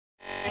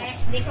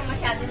Hindi ko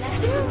masyado na.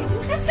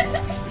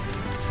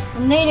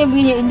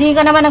 Hindi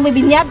ka naman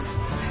nagbibinyag.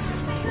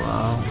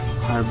 Wow.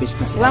 Harvest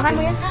na sila. Hawakan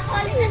mo yan. Ako,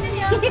 alin na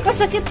yun.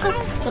 Masakit ko.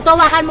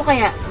 Tutuwakan mo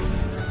kaya.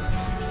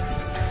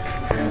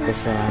 Ito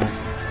siya.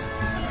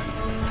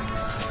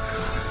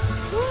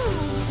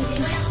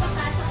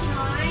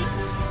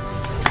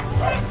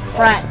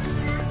 Right.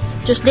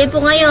 Tuesday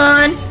po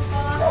ngayon.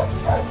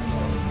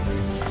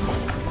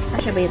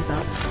 Siya ba yun to?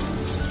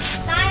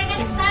 Star,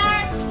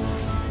 star!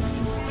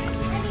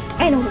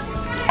 Ay, no.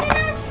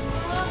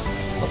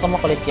 Huwag ka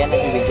makulit yan.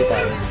 Nag-video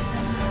tayo.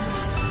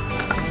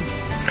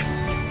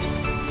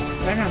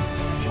 Wala na.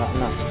 Wala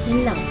na.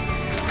 Yun lang.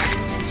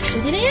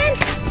 Pwede na yan.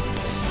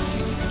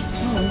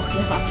 Oh,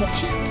 makikapakit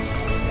siya.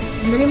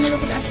 Andali mo lang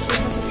ko taas.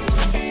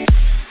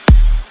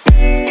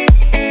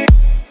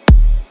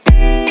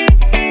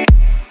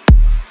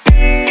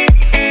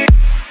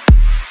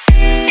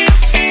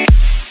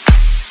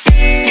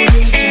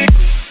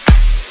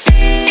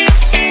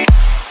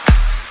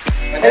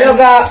 Hello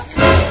ga!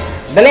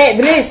 Dali!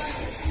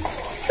 Bilis!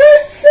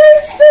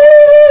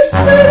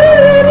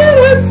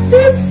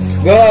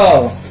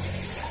 Go!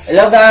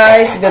 Hello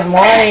guys! Good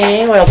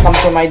morning! Welcome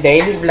to my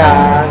daily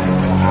vlog.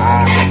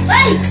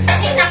 Ay!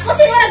 Ay, naku!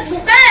 Sino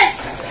nagbukas?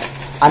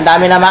 Ang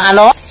dami namang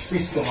ano?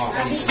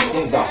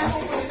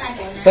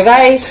 So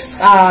guys,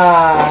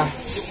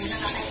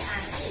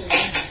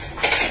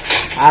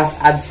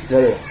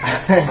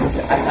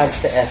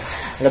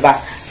 ano ba?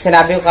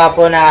 Sinabi ko ka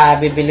po na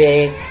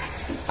bibili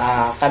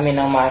kami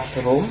ng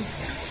mushroom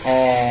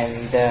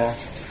and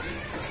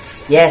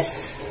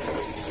yes,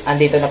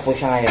 andito na po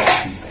siya ngayon.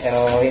 Pero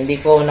hindi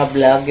ko na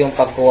vlog yung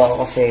pagkuha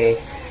ko kasi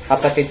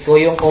kapatid ko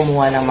yung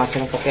kumuha ng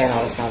mushroom ko kaya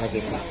oras na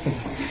nag-isa.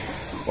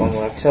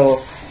 Homework.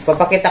 So,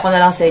 papakita ko na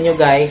lang sa inyo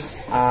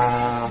guys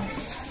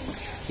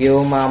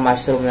yung mga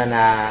mushroom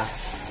na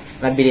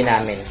nabili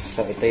namin.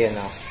 So, ito yun,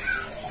 no?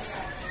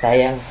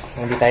 Sayang,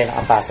 hindi tayo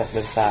nakapasok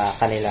dun sa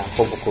kanila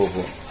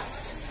kubo-kubo.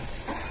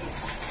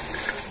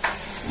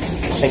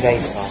 Siya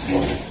guys, oh.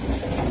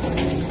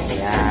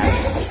 Ayan.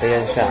 Ito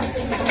yun siya.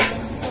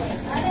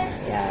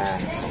 Ayan.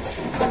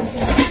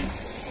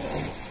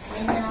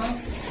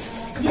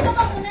 Dito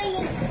ka muna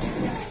yun.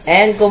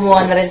 And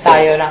kumuha na rin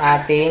tayo ng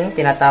ating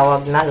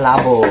tinatawag na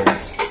labog.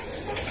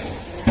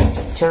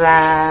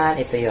 Charan!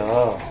 Ito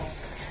yun.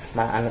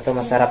 Ano to,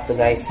 masarap to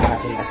guys.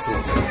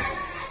 Asin-asin.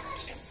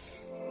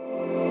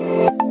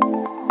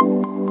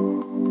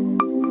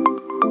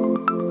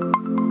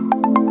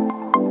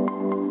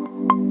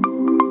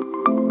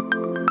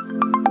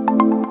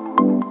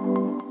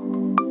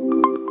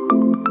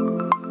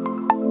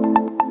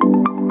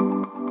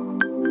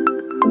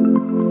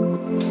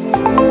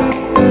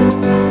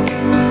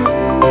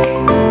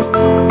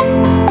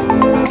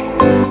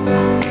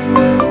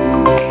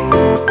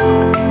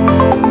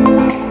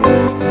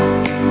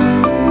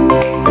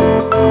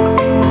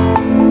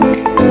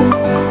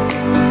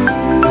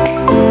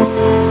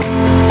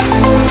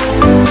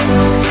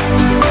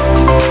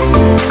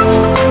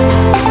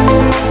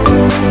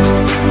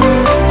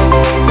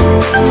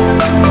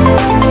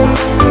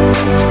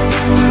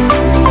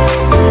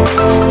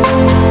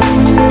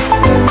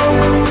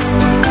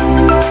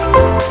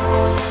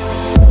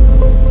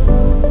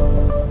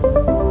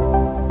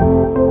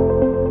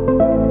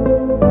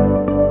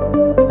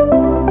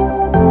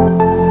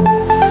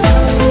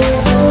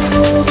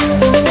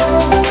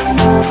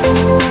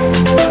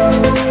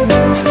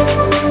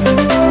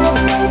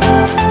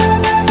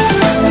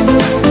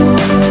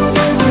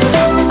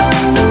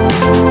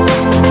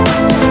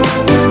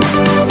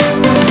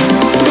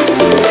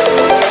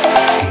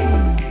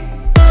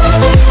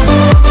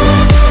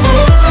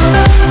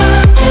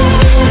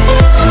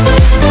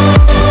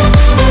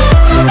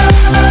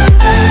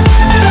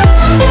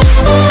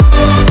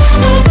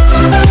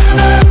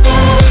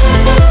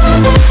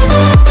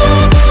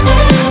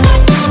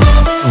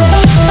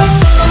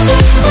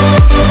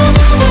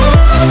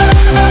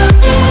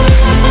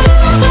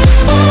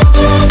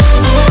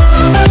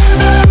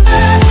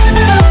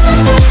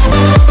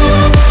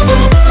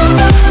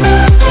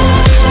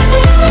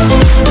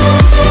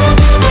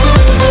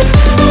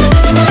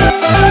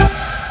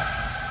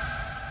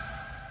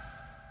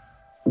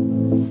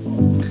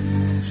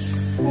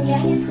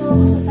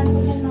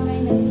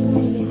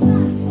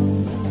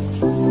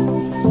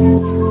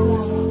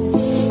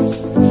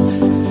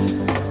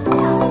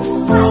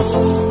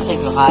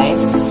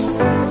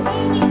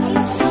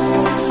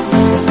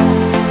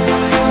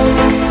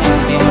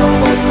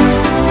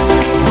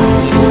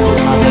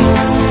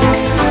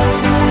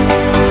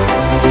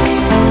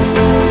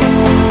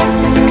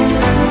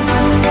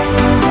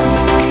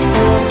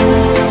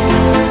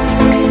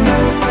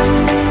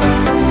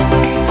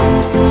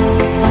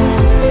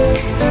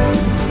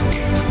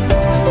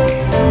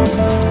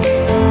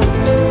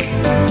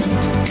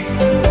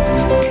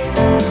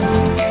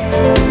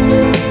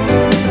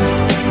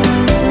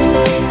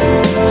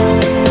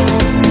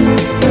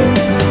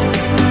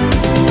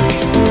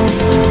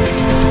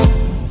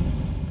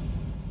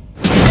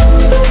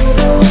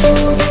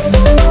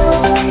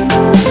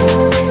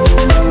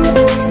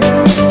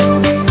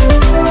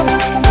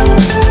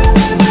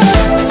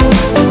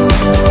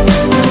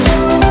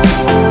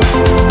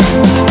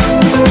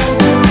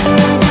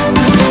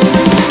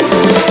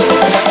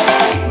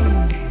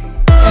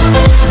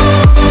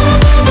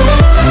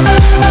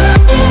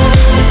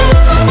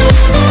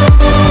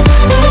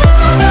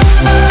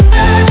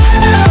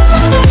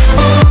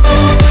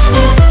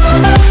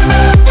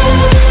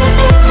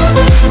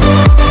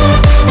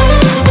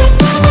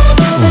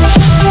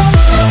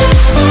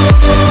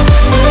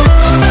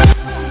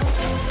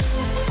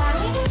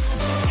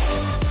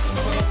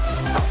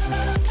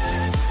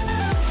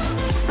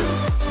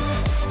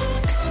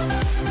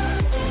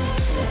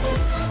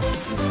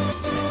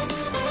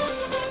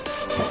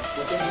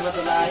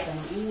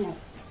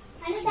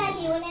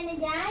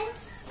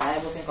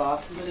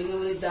 Galing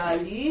naman ni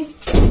Dali.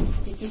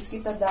 Kikis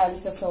kita, Dali,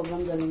 sa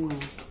sobrang galing mo.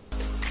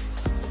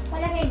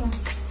 Palagay mo.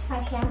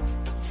 Kasha.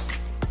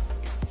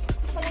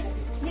 Palagay.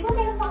 Di ba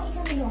meron pang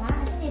isang kinuha?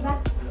 Asan diba?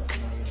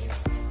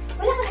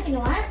 Wala ka na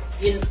kinuha?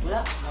 Wala.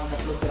 Mga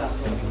 3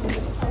 piraso.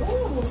 Oo,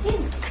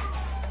 nabusin.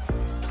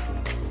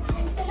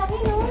 Ito lang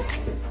yun, no?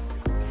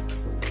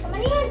 Tama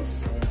na yan.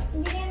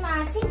 Hindi na yan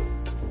maasim.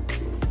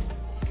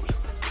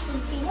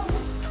 Hindi na.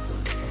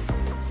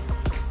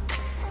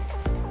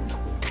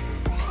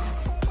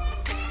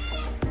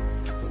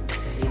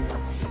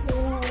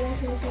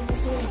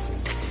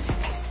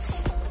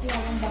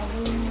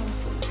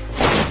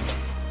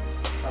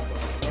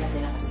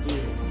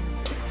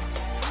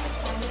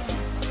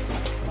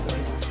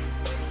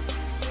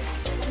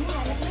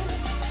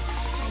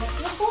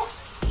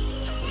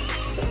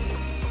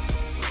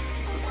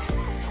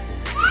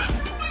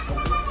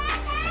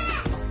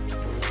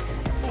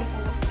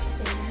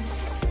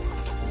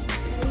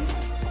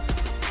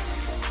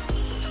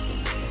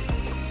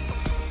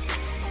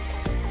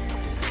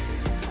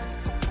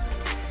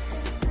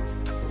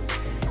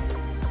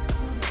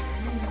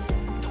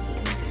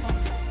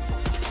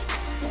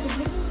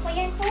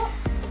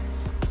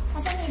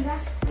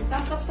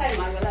 Tapos tayo,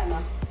 wala na.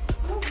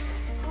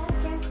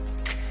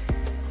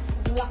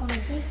 Wala ka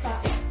mantika.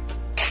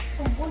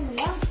 Kumpun mo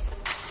lang.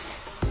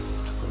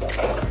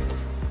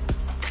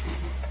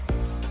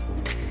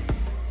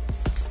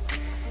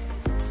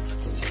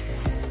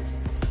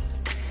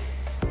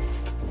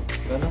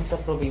 Ganun sa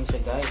probinsya,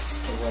 guys.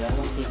 Pag wala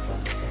nang tika.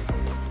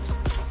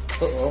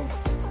 Oo.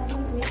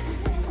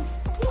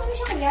 Yung ano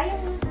siya kuya,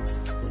 yung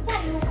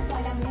tayo ko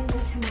alam mo yan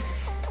sa mga.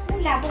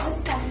 Yung labo kasi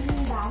sa amin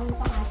yung dahon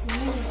pa kasi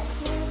yun.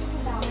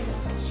 Yung dahon lang.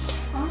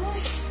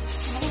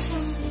 Wala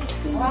siyang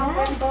steam Wow, na.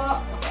 kwento.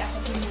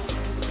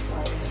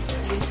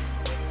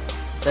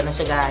 Ito na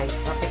siya, guys.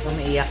 Bakit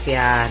umiiyak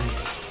yan?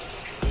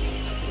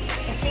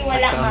 Kasi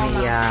wala Bakit mama.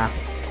 umiiyak?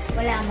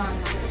 Wala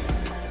mama.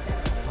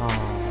 Oh.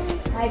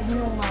 I have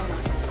no mama.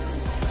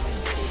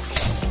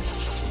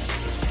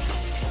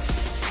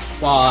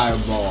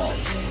 Fireball.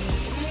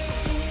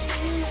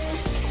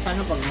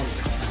 Paano pag mag...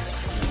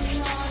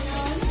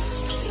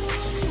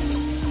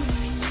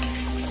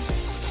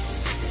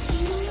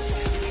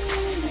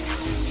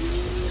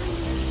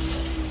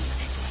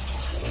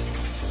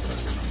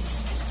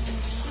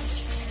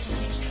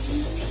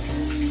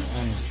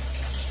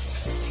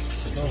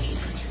 Ano?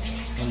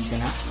 Ano ka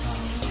na?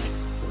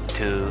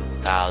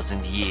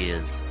 2,000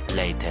 years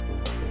later.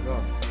 Go.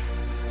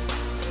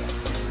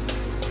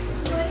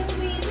 Walang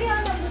baby,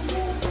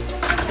 nabubukas mo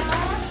na siya.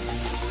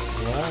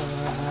 Wow,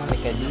 may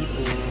ka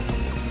dito.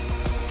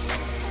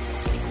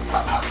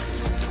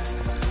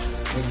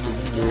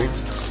 Bird.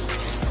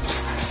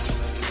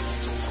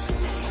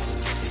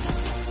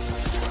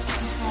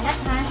 Harap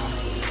ha.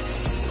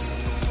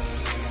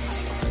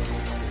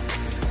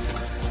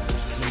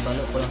 Yung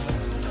balo ko lang.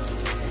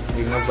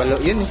 Hindi nga balo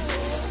yun eh.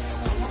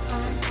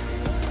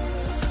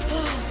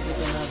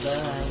 Ito na,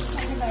 guys.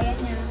 Ano ba yan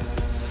niya?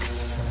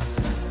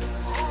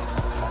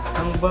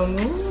 Ang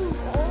bango.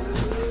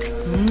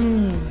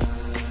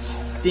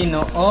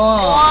 Tinoo.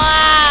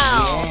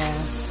 Wow!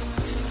 Yes.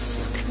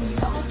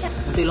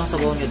 Kunti lang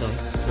sabaw niyo doon.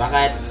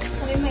 Bakit?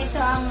 Sabi mo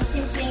ito ang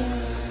simpleng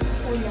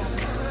ulam.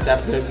 Sa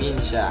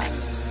probinsya.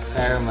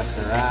 Pero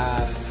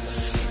masarap.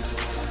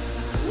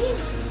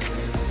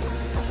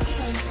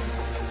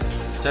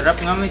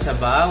 Sarap nga may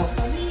sabaw.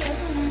 Sabi,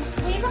 ito na.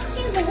 Uy, bakit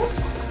yung buhok?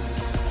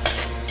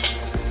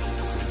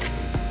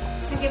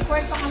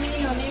 Nag-report pa kami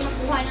ni Lola yung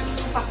magkuha ng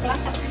paklang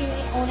tapos yung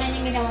una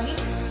niyang ginawagin.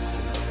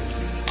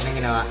 Anong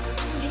ginawa?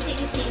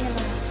 Isi-isi na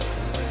ba?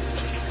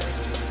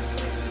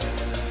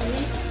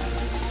 Ayun.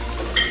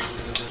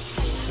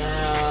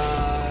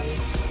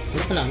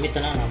 Ano pa lang? Mita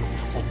na naman.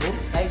 Sabor?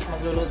 Guys,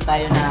 magluluto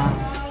tayo ng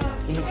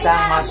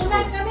ginisang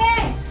mushroom. Kami!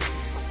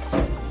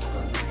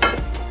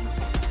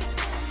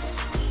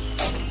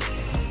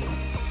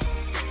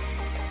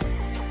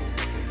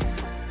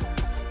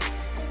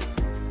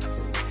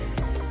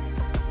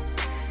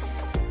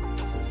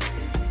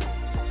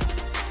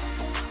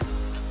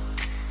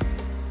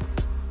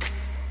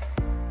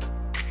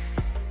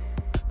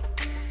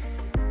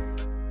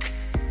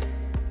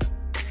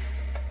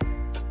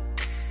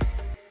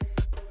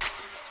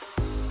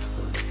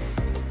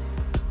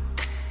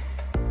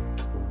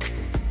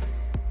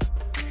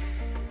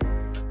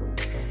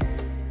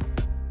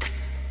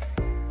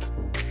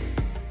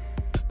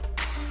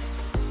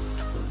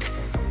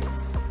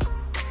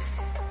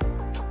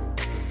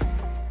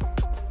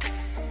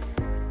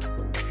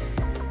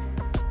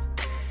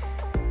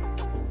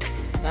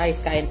 Guys,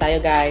 kain tayo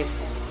guys.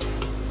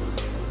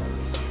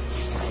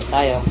 Kain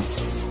tayo.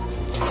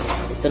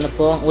 Ito na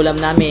po ang ulam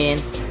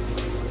namin.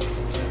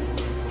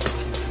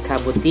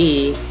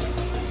 Kabuti.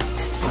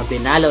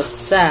 Mabinalot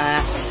sa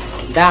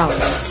dahon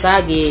ng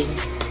saging.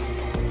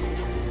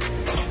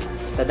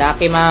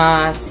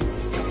 Tadakimasu.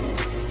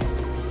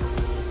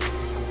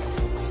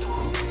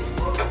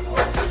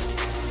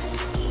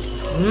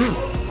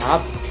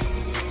 Sarap.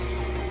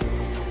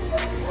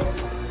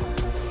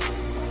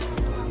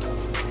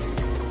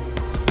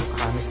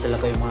 Pramis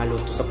talaga yung mga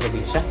luto sa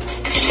probinsya.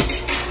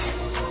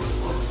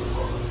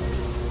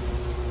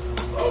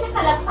 Ay,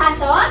 nakalagpas,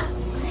 oh.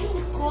 Ay,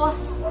 nako.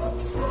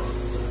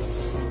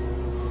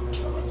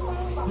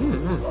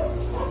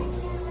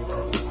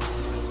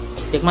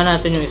 Tikman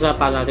natin yung isa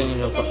para natin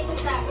yung luto. Ganito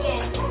sa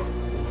akin.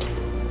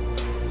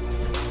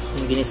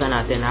 Yung ginisa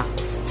natin ha.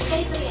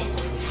 Ganito yan.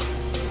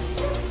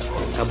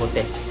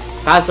 Kabute.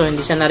 Kaso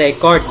hindi siya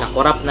na-record.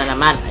 Nakurap na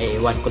naman. Ay,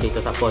 iwan ko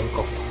dito sa phone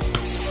ko.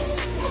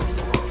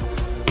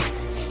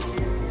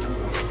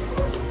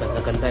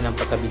 Ganda-ganda ng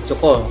pagka-video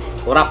ko.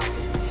 Kurap.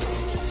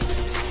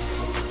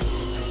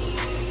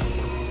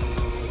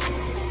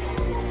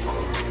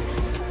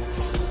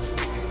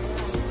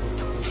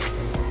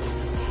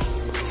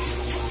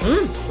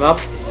 Sarap.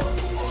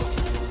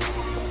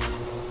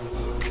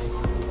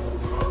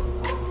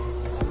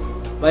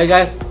 Bye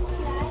guys.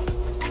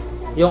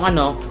 Yung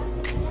ano,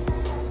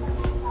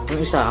 yung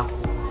isa,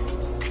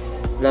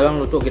 dalawang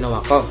luto ginawa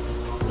ko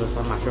doon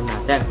sa mushroom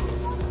natin.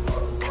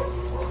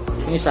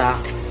 Yung isa,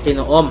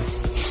 tinoom.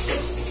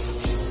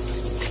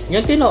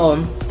 Yung tinoom,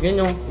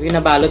 yun yung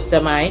ginabalot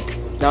sa may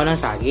daw ng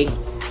saging.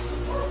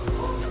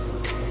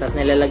 Tapos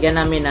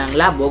nilalagyan namin ng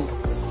labog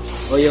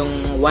o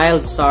yung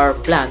wild sour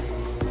plant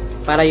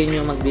para yun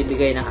yung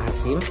magbibigay ng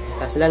asim.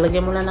 Tapos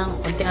lalagyan mo na ng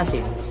konting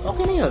asim.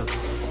 Okay na yun.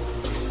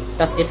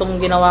 Tapos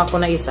itong ginawa ko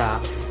na isa,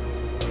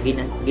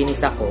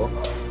 ginisa ko,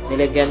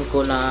 nilagyan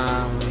ko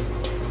ng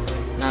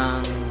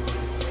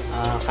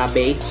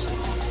cabbage.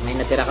 May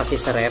natira kasi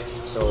sa rep.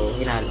 So,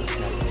 hinalo.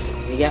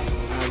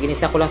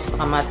 Ginisa ko lang sa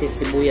kamatis,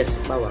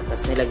 sibuyas, bawang.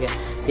 Tapos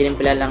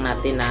tinimpla lang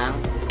natin ng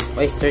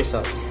oyster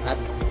sauce at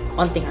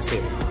konting asin.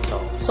 So,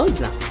 solved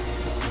na.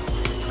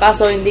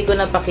 Kaso, hindi ko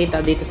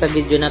napakita dito sa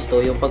video na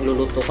to yung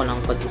pagluluto ko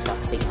ng pag-isa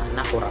kasi nga,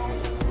 nakurap.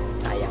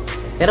 Sayang.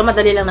 Pero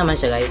madali lang naman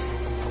siya, guys.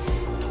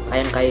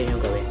 Kayang-kaya nyo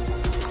gawin.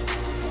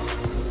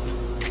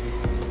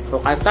 So,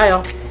 kain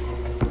tayo.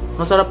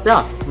 Masarap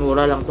na.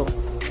 Mura lang to.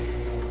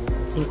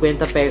 50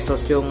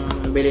 pesos yung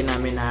bili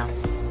namin na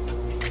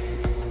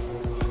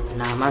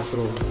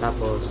mushroom.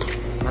 Tapos,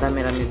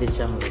 marami-rami din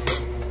siyang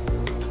luto.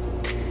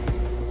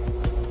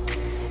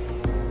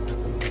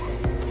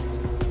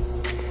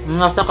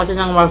 Nasa kasi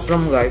ng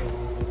mushroom, guys.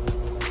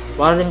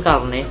 Parang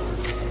karne.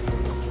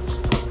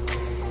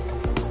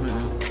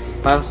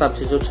 Parang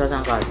substitute siya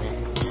ng karne.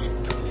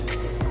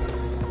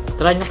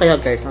 Try nyo kaya,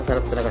 guys.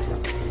 Masarap talaga siya.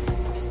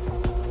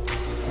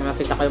 May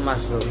makita kayo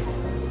mushroom.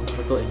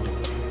 Lutuin nyo.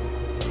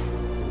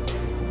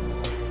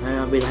 May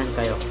mabilhan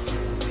kayo.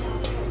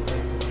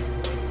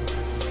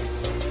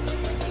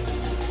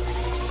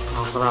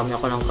 Nakakarami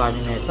ako ng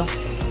kanin na ito.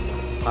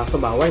 Kaso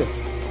bawal.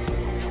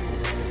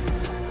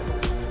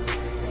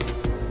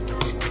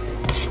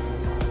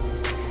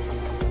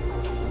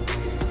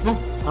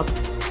 Up.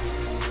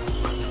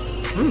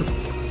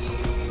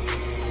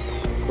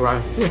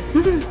 Crunchy.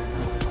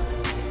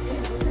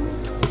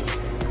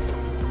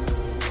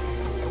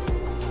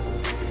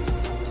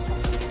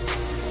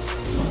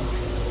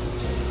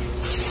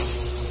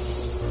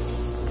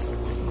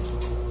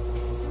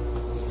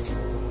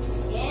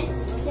 Yan.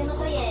 Sino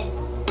ko yan?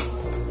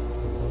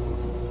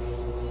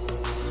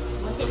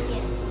 Masin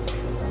yan.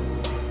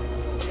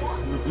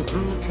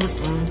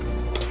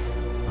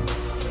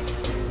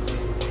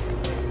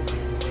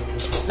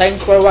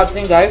 Thanks for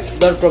watching, guys.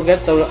 Don't forget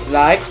to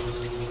like,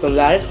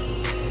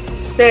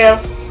 share,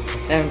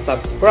 and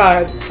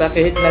subscribe.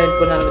 Pakihit na rin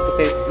po ng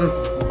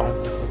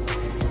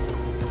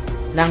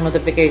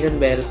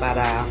notification bell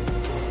para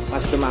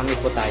mas dumami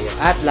po tayo.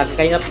 At lagi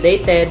kayo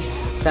updated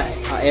sa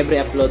every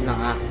upload ng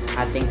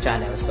ating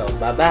channel. So,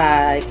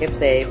 bye-bye. Keep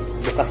safe.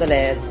 Bukas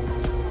ulit.